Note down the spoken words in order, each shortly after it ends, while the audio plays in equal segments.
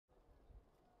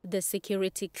The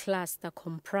security cluster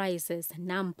comprises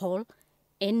NAMPOL,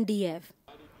 NDF,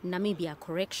 Namibia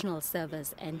Correctional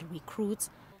Service and recruits,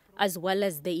 as well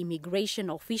as the immigration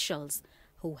officials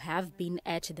who have been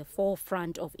at the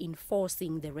forefront of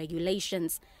enforcing the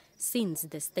regulations since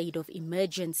the state of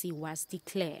emergency was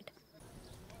declared.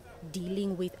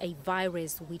 Dealing with a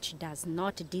virus which does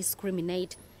not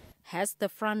discriminate has the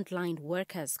frontline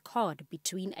workers caught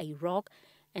between a rock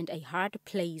and a hard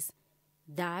place,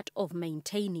 that of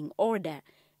maintaining order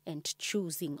and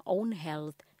choosing own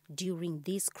health during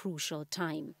this crucial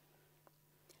time.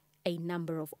 A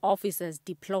number of officers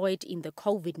deployed in the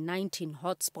COVID-19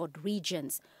 hotspot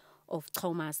regions of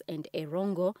Khomas and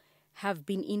Erongo have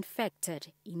been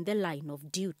infected in the line of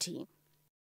duty.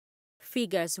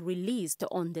 Figures released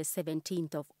on the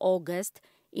 17th of August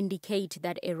indicate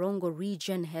that Erongo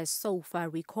region has so far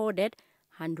recorded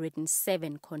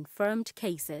 107 confirmed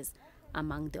cases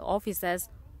among the officers,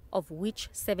 of which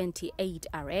 78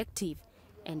 are active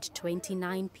and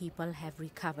 29 people have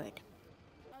recovered.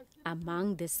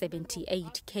 Among the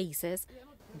 78 cases,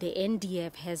 the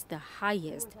NDF has the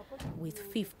highest with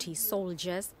 50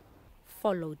 soldiers,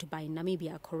 followed by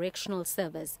Namibia Correctional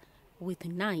Service with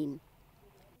 9,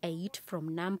 8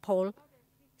 from NAMPOL,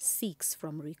 6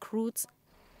 from recruits,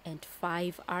 and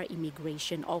 5 are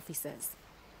immigration officers.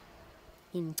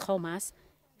 In Khomas,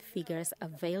 figures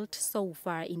availed so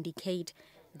far indicate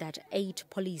that 8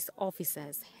 police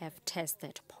officers have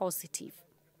tested positive.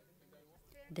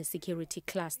 The security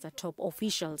cluster top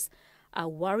officials are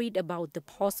worried about the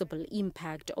possible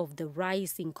impact of the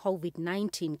rise in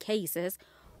COVID-19 cases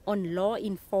on law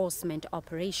enforcement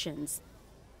operations.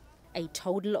 A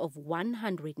total of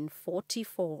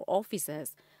 144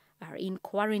 officers are in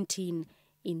quarantine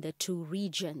in the 2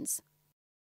 regions.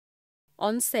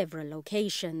 On several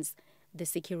occasions, the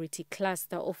security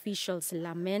cluster officials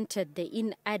lamented the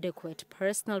inadequate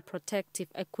personal protective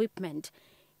equipment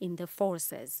in the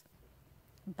forces.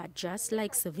 But just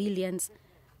like civilians,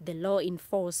 the law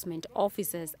enforcement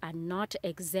officers are not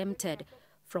exempted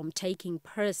from taking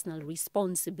personal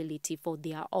responsibility for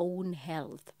their own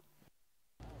health.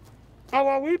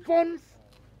 Our weapons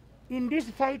in this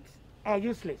fight are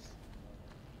useless.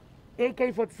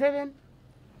 AK-47,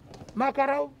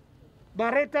 Makarov,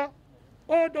 Beretta,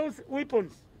 all those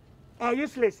weapons are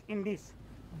useless in this.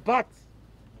 But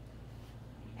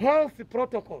health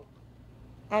protocol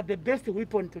are the best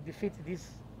weapon to defeat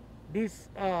this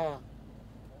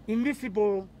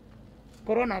invisible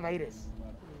coronavirus.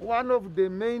 One of the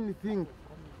main things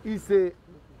is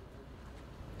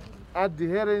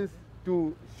adherence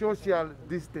to social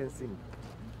distancing.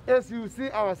 As you see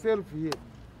ourselves here,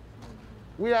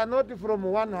 we are not from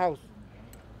one house,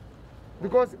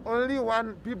 because only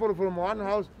people from one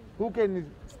house who can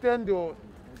stand or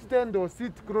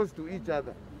sit close to each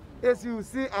other. As you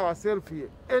see ourselves here,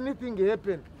 anything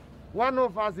happen, one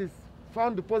of us is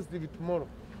found positive tomorrow,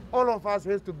 all of us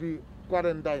has to be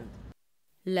quarantined.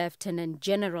 Lieutenant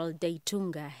General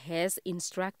Deitunga has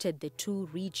instructed the 2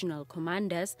 regional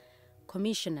commanders,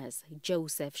 Commissioners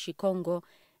Joseph Shikongo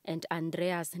and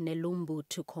Andreas Nelumbu,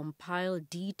 to compile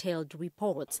detailed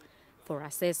reports for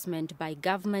assessment by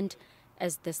government,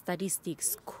 as the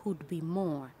statistics could be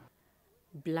more.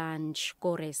 Blanche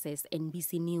Kore says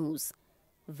NBC News,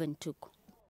 Windhoek.